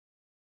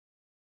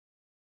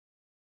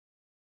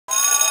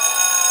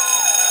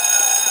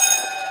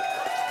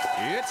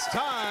It's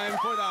time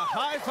for the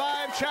High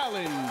Five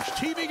Challenge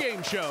TV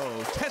game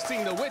show,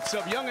 testing the wits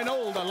of young and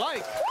old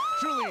alike,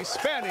 truly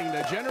spanning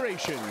the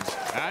generations.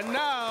 And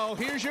now,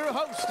 here's your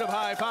host of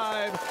High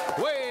Five,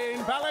 Wayne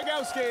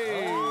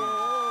Palagowski.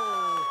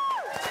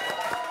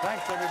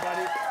 Thanks,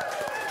 everybody.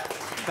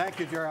 Thank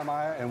you,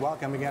 Jeremiah, and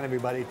welcome again,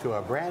 everybody, to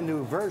a brand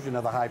new version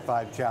of the High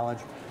Five Challenge.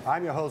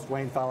 I'm your host,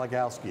 Wayne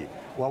Palagowski.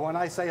 Well, when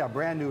I say a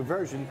brand new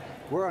version,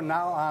 we're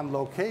now on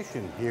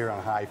location here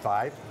on High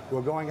Five.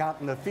 We're going out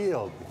in the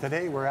field.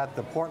 Today, we're at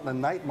the Portland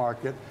Night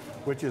Market,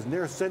 which is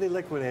near City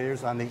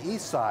Liquidators on the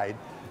east side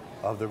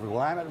of the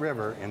Willamette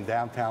River in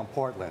downtown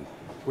Portland.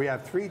 We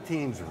have 3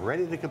 teams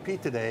ready to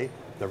compete today,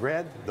 the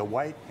red, the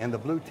white, and the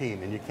blue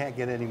team, and you can't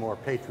get any more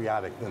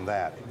patriotic than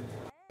that.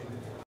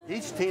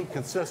 Each team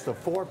consists of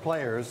 4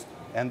 players,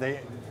 and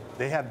they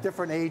have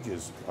different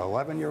ages,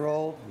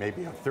 11-year-old,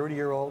 maybe a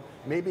 30-year-old,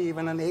 maybe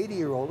even an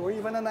 80-year-old, or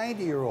even a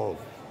 90-year-old.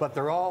 But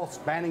they're all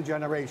spanning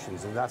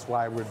generations, and that's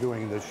why we're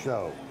doing this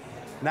show.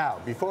 Now,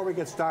 before we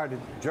get started,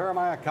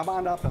 Jeremiah, come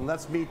on up and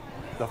let's meet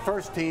the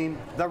first team,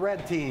 the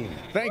red team.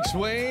 Thanks,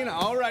 Wayne.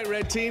 All right,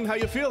 red team, how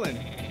you feeling?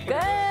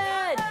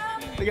 Good.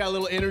 They got a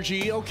little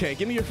energy. Okay,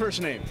 give me your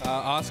first name.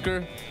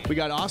 Oscar. We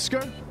got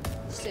Oscar.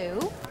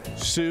 Sue.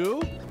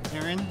 Sue.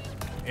 Aaron.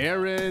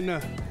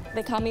 Aaron.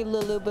 They call me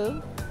Lulu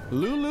Boo.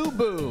 Lulu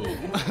Boo.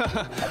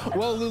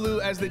 Well, Lulu,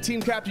 as the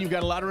team captain, you've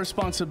got a lot of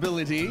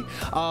responsibility.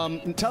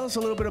 Tell us a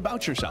little bit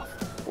about yourself.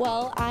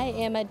 Well, I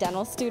am a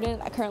dental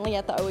student currently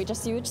at the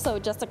OHSU, so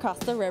just across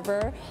the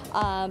river,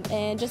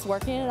 and just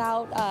working it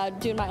out,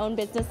 doing my own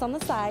business on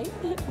the side.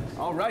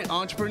 All right,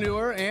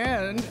 entrepreneur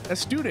and a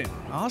student.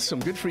 Awesome,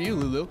 good for you,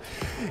 Lulu.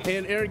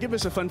 And Aaron, give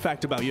us a fun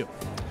fact about you.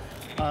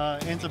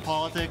 Into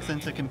politics,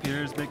 into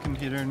computers, big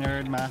computer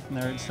nerd, math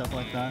nerd, stuff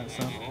like that.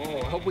 So. Oh,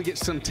 I hope we get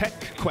some tech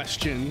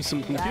questions,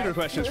 some computer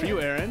questions for you,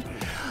 Aaron.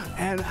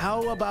 And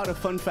how about a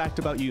fun fact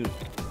about you?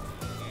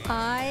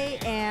 I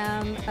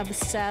am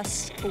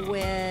obsessed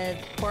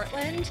with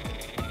Portland,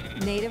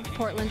 native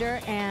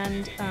Portlander,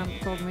 and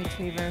golden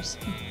retrievers.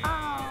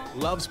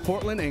 Loves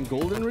Portland and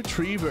golden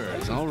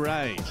retrievers. All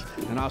right.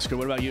 And Oscar,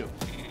 what about you?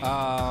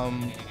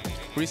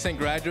 Recent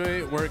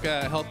graduate, work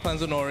at Health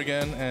Plans in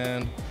Oregon,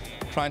 and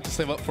trying to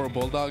save up for a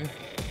bulldog.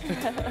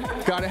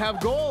 Gotta have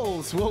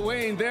goals. Well,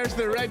 Wayne, there's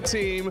the red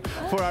team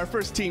for our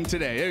first team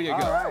today. There you go.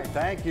 All right,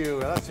 thank you.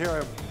 Let's hear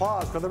an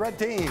applause for the red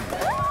team.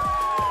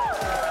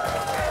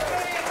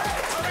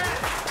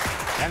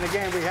 And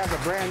again, we have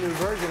a brand new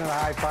version of the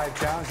High Five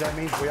Challenge. That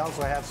means we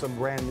also have some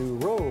brand new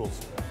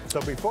rules. So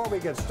before we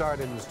get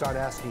started and start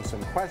asking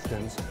some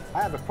questions,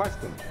 I have a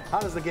question. How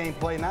does the game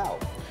play now?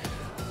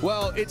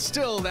 Well, it's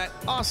still that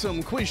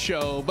awesome quiz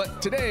show,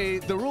 but today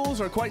the rules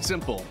are quite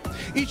simple.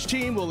 Each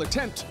team will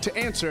attempt to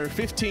answer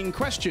 15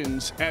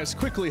 questions as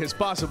quickly as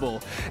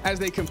possible as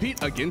they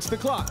compete against the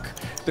clock.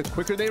 The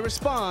quicker they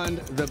respond,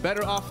 the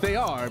better off they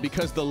are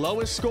because the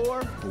lowest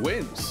score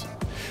wins.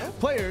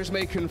 Players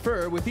may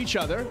confer with each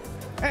other,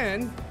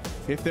 and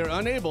if they're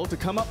unable to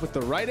come up with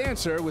the right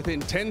answer within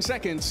 10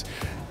 seconds,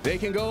 they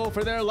can go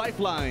for their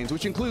lifelines,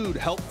 which include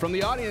help from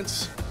the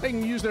audience. They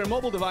can use their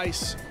mobile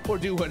device or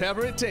do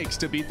whatever it takes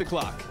to beat the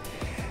clock.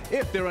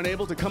 If they're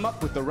unable to come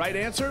up with the right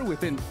answer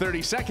within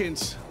 30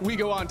 seconds, we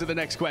go on to the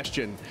next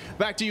question.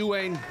 Back to you,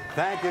 Wayne.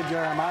 Thank you,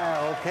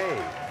 Jeremiah.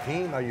 Okay,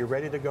 team, are you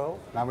ready to go?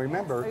 Now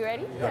remember, Are you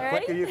ready? the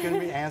quicker you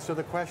can answer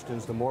the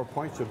questions, the more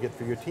points you'll get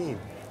for your team.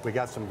 We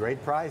got some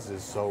great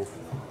prizes, so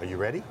are you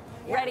ready?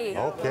 Ready.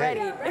 Okay,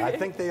 Ready. I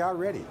think they are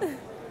ready.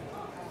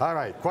 All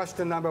right,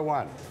 question number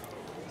 1.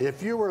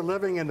 If you were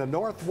living in the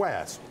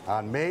Northwest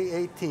on May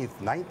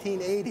 18th,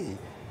 1980,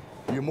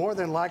 you more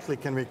than likely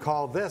can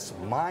recall this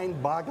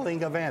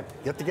mind-boggling event.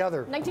 Get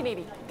together.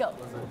 1980. Go.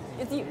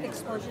 It's you.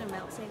 Explosion of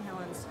Mount St.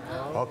 Helens.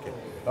 Okay.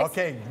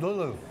 Okay,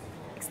 Lulu.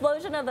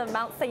 Explosion of the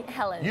Mount St.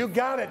 Helens. You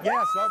got it.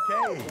 Yes,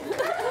 okay.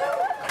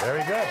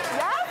 Very good.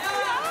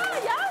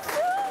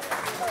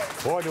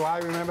 Yes. Boy, do I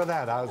remember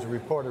that. I was a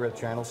reporter at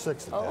Channel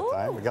 6 at that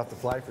time. We got the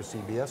fly for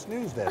CBS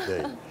News that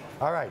day.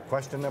 All right,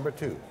 question number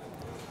 2.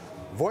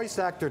 Voice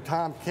actor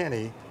Tom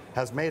Kenny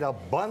has made a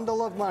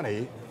bundle of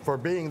money for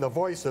being the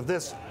voice of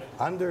this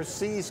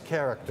underseas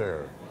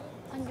character.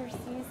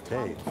 Underseas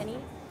Tom Kenny.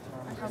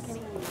 Tom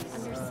Kenny.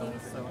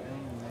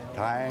 Underseas.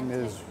 Time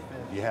is,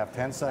 you have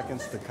 10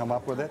 seconds to come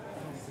up with it.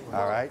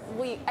 All right.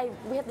 We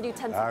have to do 10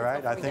 seconds. All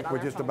right, I think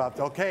we're just about,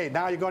 okay,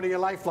 now you go to your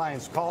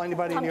lifelines. Call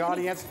anybody in the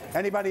audience.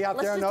 Anybody out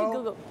there know? Let's just do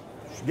Google.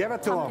 Give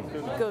it to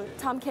them. Go,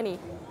 Tom Kenny.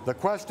 The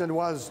question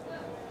was,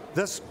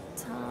 this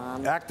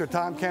actor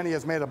Tom Kenny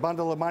has made a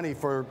bundle of money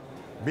for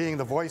being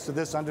the voice of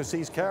this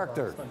underseas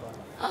character.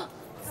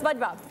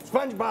 SpongeBob.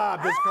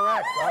 SpongeBob is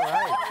correct. All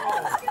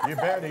right. You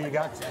better. You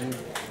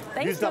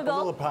Thanks, used up a Google.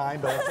 little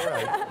time, but that's all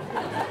right.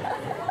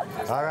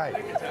 All right.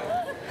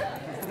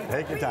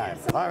 Take your time.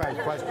 All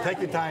right. Take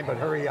your time, but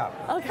hurry up.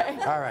 Okay.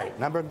 All right.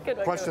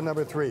 Question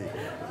number 3.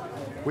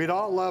 We'd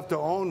all love to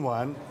own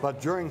one,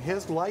 but during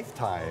his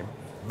lifetime,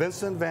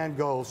 Vincent van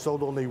Gogh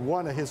sold only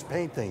one of his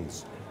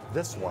paintings.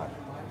 This one.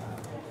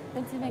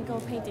 Vincent van Gogh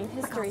painting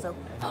history.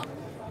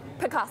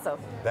 Picasso.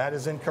 That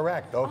is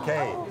incorrect.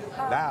 Okay.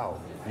 Now,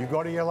 you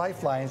go to your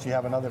lifelines. You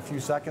have another few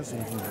seconds,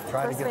 and you can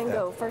try First to get Van that.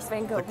 Gogh. First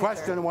Van Gogh. The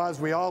question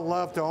was, we all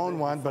love to own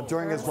one, but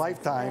during his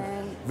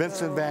lifetime,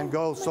 Vincent van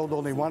Gogh sold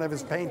only one of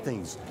his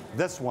paintings.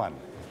 This one.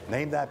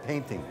 Name that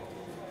painting.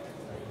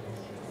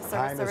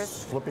 Time is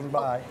slipping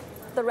by.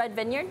 The Red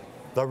Vineyard.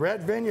 The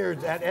Red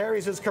Vineyard at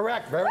Aries is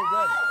correct. Very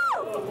good.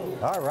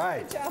 All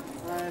right.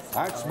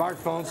 Aren't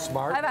smartphones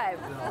smart? High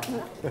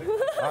five.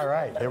 All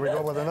right, here we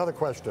go with another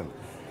question.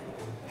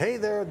 Hey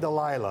There,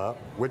 Delilah,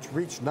 which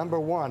reached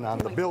 #1 on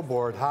the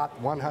Billboard Hot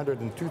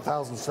 100 in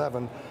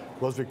 2007,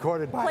 was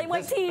recorded by... Plain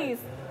White Tees.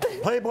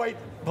 Play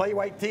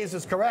White Tees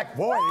is correct.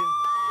 Boy,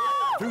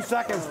 2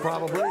 seconds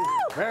probably.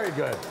 Very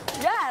good.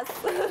 Yes.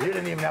 You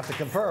didn't even have to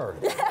confer.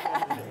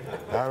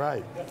 All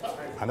right,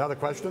 another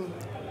question.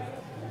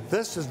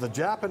 This is the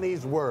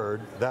Japanese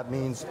word that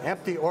means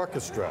empty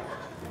orchestra.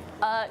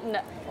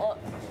 No. Well,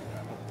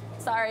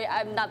 sorry,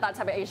 I'm not that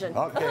type of Asian.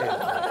 Okay.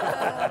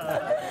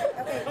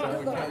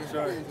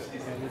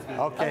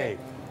 Okay.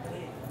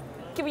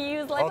 Can we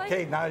use lifeline?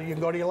 Okay, now you can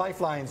go to your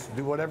lifelines.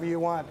 Do whatever you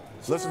want.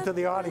 Listen to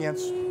the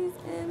audience. Japanese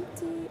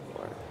empty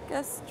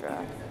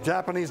orchestra.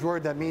 Japanese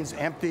word that means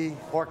empty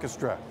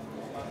orchestra.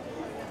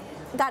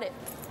 Got it.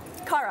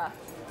 Kara.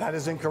 That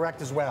is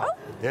incorrect as well.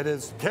 Oh. It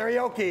is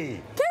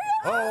karaoke.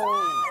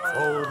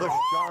 Oh, the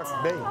shark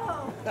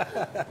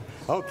bait.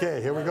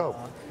 Okay, here we go.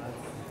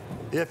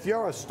 If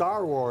you're a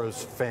Star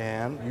Wars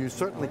fan, you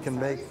certainly can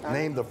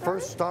name the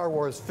first Star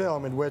Wars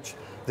film in which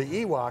the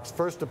Ewoks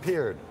first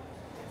appeared.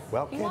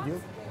 Well, can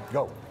you?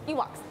 Go.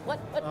 Ewoks. What?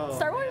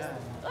 Star Wars?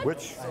 What?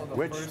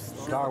 Which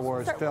Star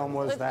Wars film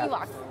was that?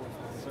 Ewok.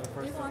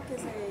 Ewok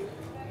is a...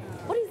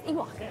 What is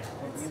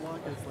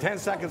Ewok? 10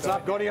 seconds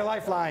up. Go to your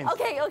lifelines.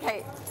 Okay. What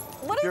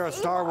If is you're a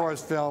Star Ewok?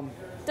 Wars film,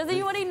 Does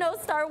anybody know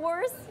Star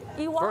Wars?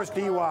 Ewok? first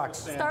Ewoks.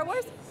 Star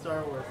Wars?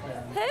 Star Wars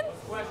fan. Him?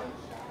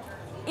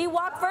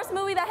 Ewok, first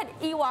movie that had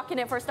Ewok in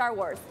it for Star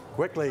Wars.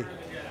 Quickly.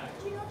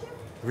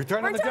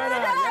 Return of the Return Jedi.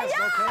 of the Jedi.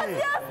 Yes, okay.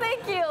 Yes,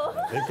 thank you.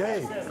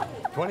 Okay.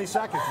 20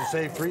 seconds. You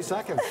saved 3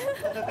 seconds.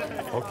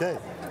 Okay.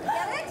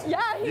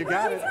 Yeah, You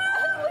got it.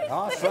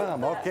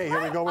 Awesome. Okay,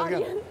 here we go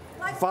again.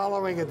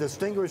 Following a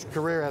distinguished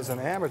career as an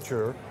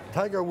amateur,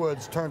 Tiger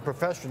Woods turned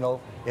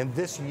professional in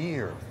this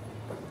year.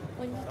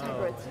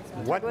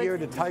 What year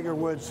did Tiger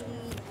Woods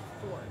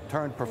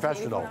turn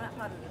professional?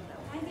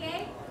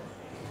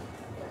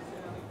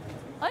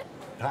 What?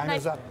 Time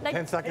is up.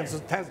 10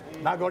 seconds. 10.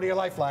 Now go to your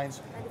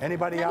lifelines.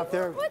 Anybody out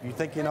there? You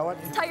think you know it?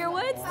 Tiger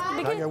Woods?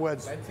 Tiger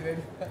Woods.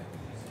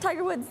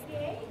 Tiger Woods.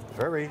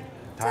 Hurry.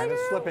 Time is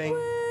slipping.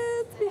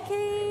 Woods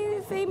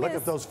became famous. Look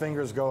at those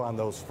fingers go on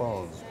those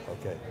phones.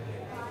 Okay.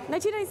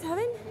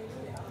 1997?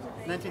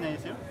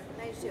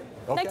 1992.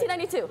 Okay.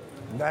 1992.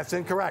 That's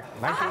incorrect.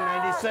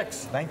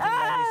 1996.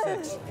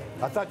 1996.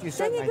 I thought you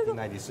said Dang it, Google.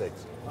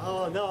 1996.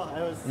 Oh, no,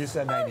 I was... You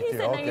said 92. he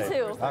said Okay.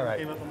 92. All right.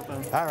 Came up on the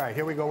phone. All right,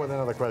 here we go with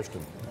another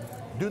question.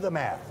 Do the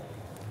math.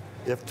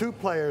 If 2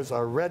 players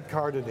are red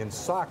carded in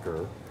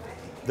soccer,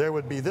 there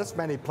would be this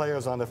many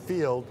players on the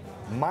field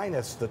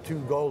minus the 2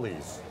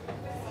 goalies.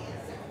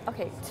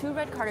 Okay, 2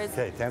 red cards.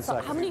 Okay, 10 so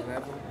seconds. How many?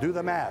 Do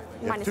the math.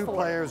 Minus If 2 4.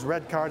 players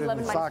red carded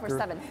 11 in minus 4, soccer,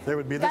 7. there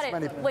would be Got this it.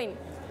 many. Wait,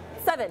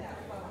 7.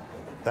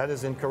 That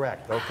is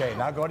incorrect. Okay,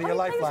 now go to your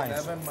How many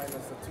lifelines.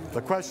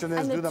 The question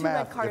is, And the do the 2 red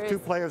math. If carders. 2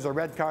 players are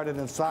red carded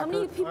in soccer,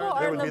 many people are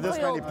there in would be the this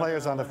many field?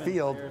 players on the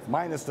field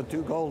minus the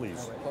 2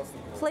 goalies.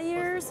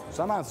 Players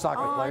Some on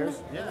soccer on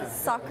players.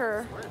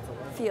 soccer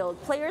field.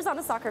 Players on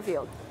a soccer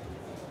field.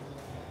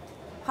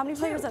 How many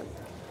players?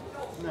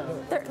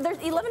 There's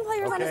 11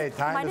 players on Okay,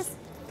 a minus.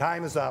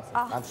 time is up.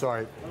 I'm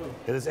sorry.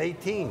 It is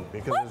 18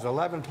 because there's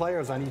 11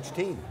 players on each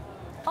team.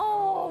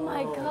 Oh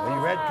my When God.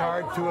 you red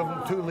card, 2 of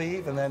them 2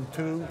 leave, and then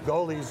 2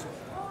 goalies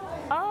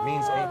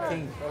means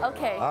 18.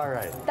 Okay. All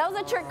right. That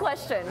was a trick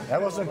question.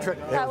 That wasn't a trick.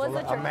 It That was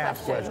was a a trick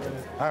math question.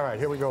 All right,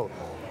 here we go.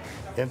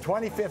 In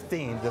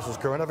 2015, this is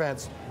current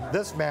events,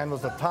 this man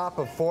was the top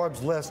of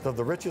Forbes' list of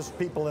the richest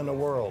people in the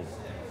world.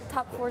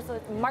 Top 4,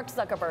 so Mark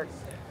Zuckerberg.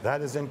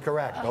 That is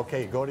incorrect.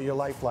 Okay, go to your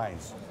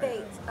lifelines.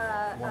 Bates.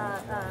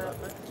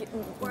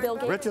 Bill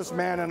Gates. Richest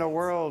man in the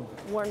world,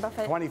 Warren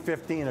Buffett.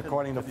 2015,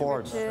 according to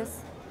Forbes. Richest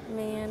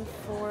man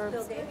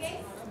Forbes.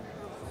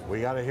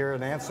 We got to hear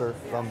an answer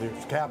from the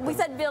captain. We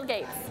said Bill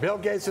Gates. Bill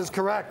Gates is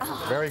correct.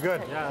 Very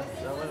good.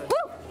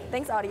 Woo!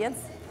 Thanks, audience.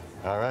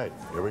 All right,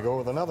 here we go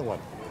with another one.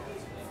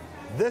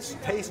 This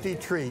tasty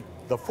treat,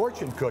 the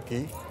fortune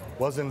cookie,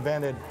 was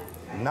invented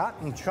not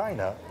in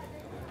China,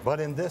 but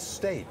in this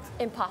state.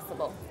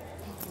 Impossible.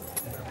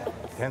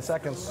 10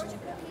 seconds.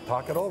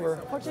 Talk it over.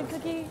 Fortune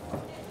cookie,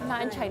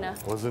 not in China.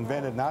 Was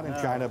invented not in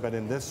China, but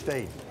in this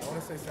state. I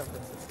want to say San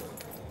Francisco.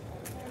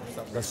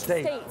 The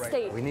state.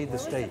 State. We need the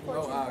state.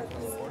 California.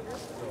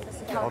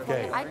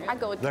 Okay. I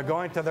go with They're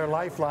going to their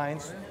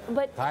lifelines.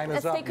 But Time a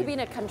is up. state could be in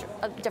a country,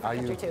 a different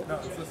country too.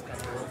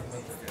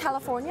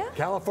 California?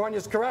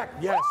 California's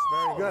correct. Yes,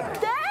 very good.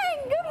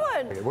 Dang,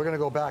 good one. We're going to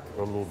go back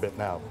a little bit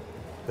now.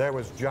 There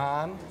was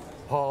John,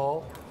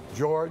 Paul,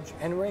 George,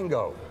 and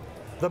Ringo,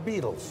 the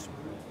Beatles.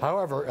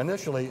 However,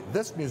 initially,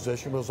 this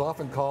musician was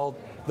often called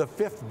the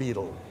fifth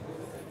Beatle.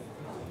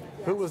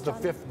 Who was the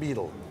fifth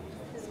Beatle?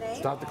 His name?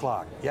 Start the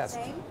clock. Yes.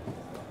 Name?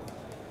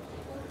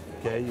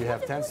 Okay, you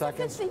have 10 Who's the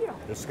seconds. fifth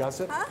Beatle? Discuss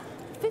it. Huh?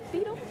 Fifth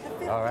Beatle? The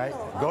fifth All right.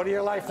 Beatle. Go to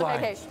your lifeline.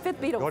 Okay,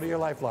 fifth Beatle. Go to your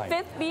lifeline.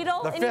 Fifth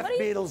Beatle? The Anybody?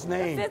 fifth Beatle's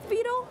name. The fifth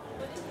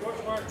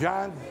Beatle?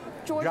 John.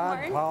 George John,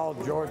 Martin? Paul,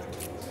 George.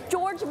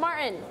 George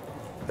Martin.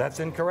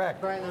 That's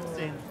incorrect. Brian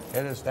Epstein.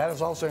 That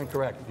is also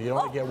incorrect. You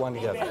only get one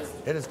together.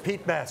 It is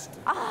Pete Best.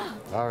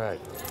 All right.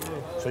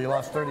 So you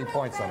lost 30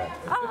 points on it.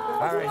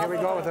 All right, here we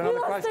go with another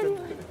question.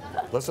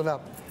 Listen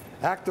up.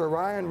 Actor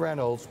Ryan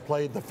Reynolds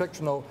played the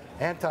fictional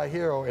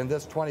anti-hero in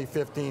this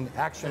 2015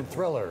 action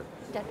thriller.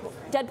 Deadpool.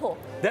 Deadpool.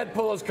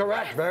 Deadpool is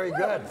correct. Very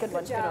good. Good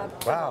one. Good one.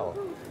 Wow.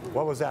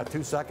 What was that?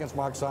 2 seconds,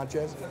 Mark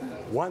Sanchez?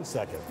 1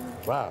 second.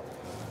 Wow.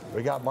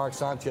 We got Mark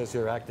Sanchez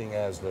here acting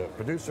as the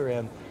producer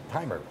and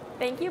timer.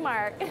 Thank you,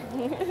 Mark.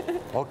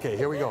 Okay,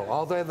 here we go.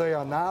 Although they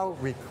are now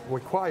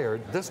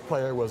required, this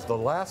player was the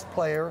last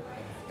player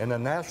in the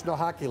National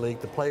Hockey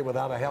League to play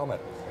without a helmet.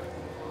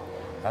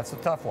 That's a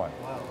tough one.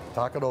 Wow.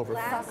 Talk it over.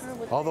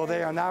 Although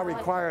they are now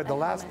required, the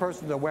last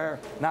person to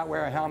not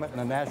wear a helmet in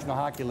the National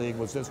Hockey League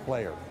was this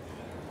player.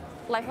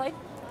 Lifeline?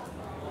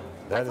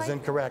 That is Lifeline?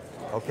 incorrect.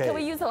 Okay. Can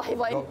we use a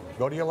lifeline?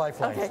 Go to your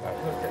lifeline. Okay.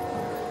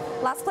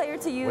 Last player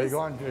to use. We're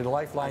going to the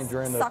lifeline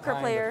during the soccer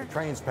time player that the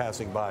train's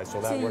passing by,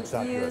 so that works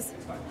out to good. use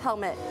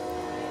helmet.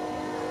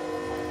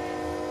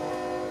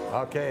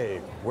 Okay,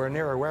 we're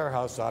near a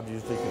warehouse,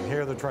 obviously you can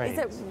hear the train. Is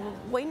it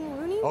Wayne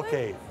Rooney?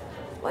 Okay.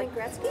 Wayne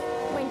Gretzky?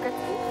 Wayne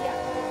Gretzky?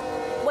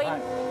 Yeah.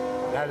 Wayne.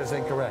 That is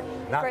incorrect.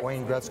 Not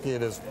Wayne Gretzky,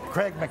 it is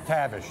Craig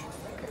McTavish.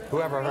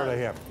 Whoever heard of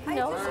him?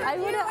 No, I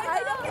would have.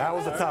 I don't. That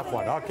was a tough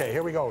one. Okay,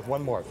 here we go with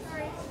one more.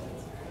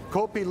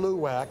 Kopi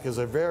Luwak is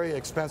a very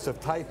expensive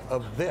type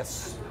of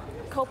this.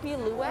 Kopi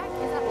Luwak?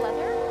 Is that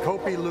leather?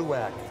 Kopi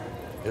Luwak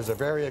is a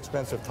very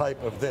expensive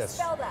type of this.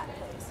 Spell that,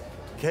 please.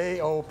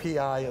 Kopiluwak.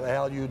 Is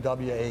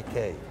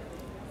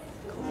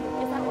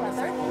that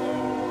leather?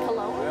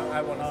 Cologne?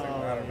 I want to say,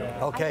 I don't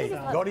know. Okay,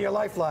 go to your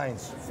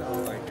lifelines.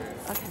 Sounds like it.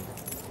 Okay.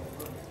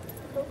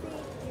 Kopi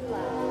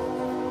Luwak.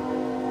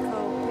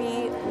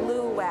 Kopi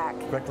Luwak.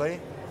 Quickly.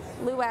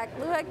 Luwak.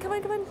 Luwak.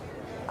 Come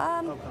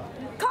on.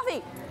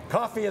 Coffee.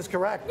 Coffee is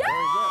correct. Very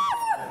good.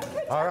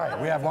 All right,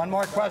 we have one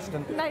more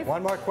question. Nice.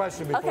 One more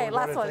question before Okay, we go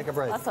last to one. take a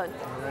break. Last one.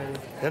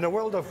 In the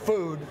world of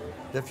food,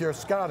 if you're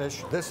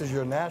Scottish, this is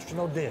your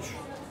national dish.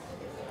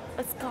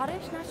 A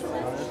Scottish national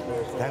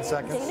dish? 10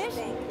 seconds. Danish?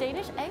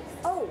 Danish eggs?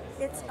 Oh,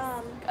 it's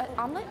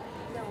Omelet?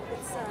 no,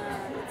 it's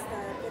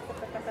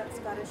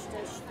the Scottish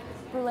dish.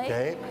 Brulee?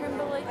 Okay. Creme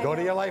brulee? Go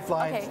to your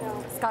lifeline. Okay.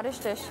 Scottish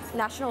dish.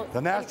 National.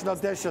 The national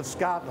dish of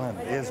Scotland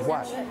is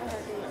what?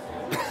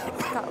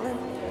 Scotland.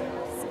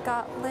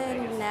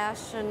 Scotland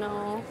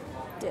national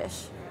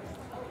dish.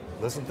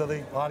 Listen to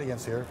the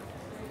audience here.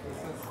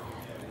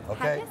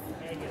 Okay.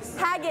 Haggis?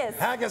 Haggis.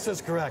 Haggis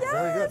is correct. Yes.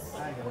 Very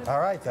good. All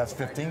right, that's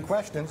 15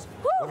 questions.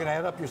 Woo. We're going to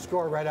add up your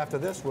score right after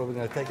this. We're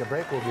going to take a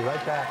break. We'll be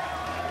right back.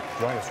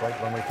 Join us right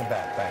when we come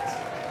back. Thanks.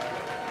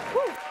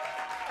 Woo.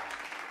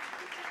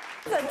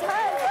 It's a ton.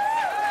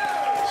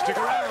 Stick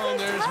around,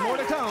 there's more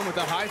to come with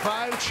the High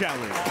Five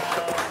Challenge.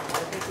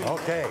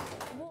 Okay.